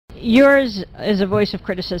yours is a voice of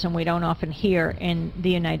criticism we don't often hear in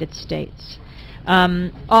the United States.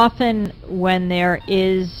 Often when there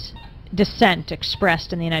is dissent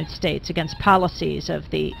expressed in the United States against policies of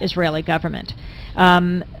the Israeli government,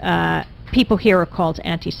 people here are called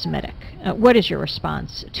anti-Semitic. What is your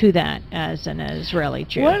response to that as an Israeli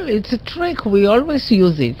Jew? Well, it's a trick. We always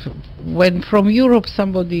use it. When from Europe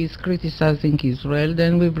somebody is criticizing Israel,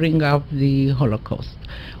 then we bring up the Holocaust.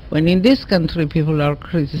 When in this country people are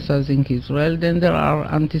criticizing Israel, then there are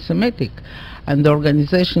anti-Semitic. And the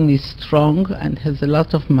organization is strong and has a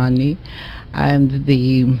lot of money, and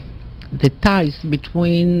the ties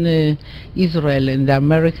between Israel and the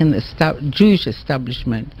American Jewish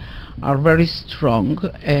establishment are very strong,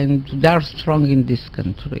 and they are strong in this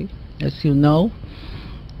country. As you know,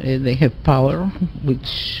 they have power,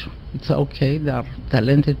 which it's okay. They are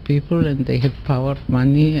talented people and they have power,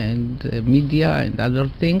 money, and media and other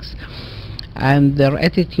things. And their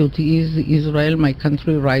attitude is Israel, my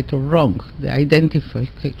country, right or wrong, the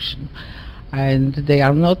identification. And they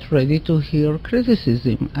are not ready to hear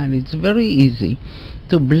criticism. And it's very easy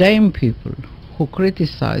to blame people who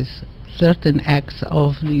criticize certain acts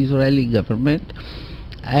of the Israeli government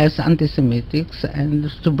as anti-Semitics,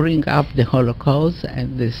 and to bring up the Holocaust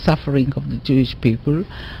and the suffering of the Jewish people,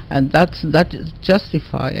 and that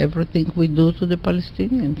justify everything we do to the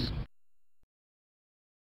Palestinians.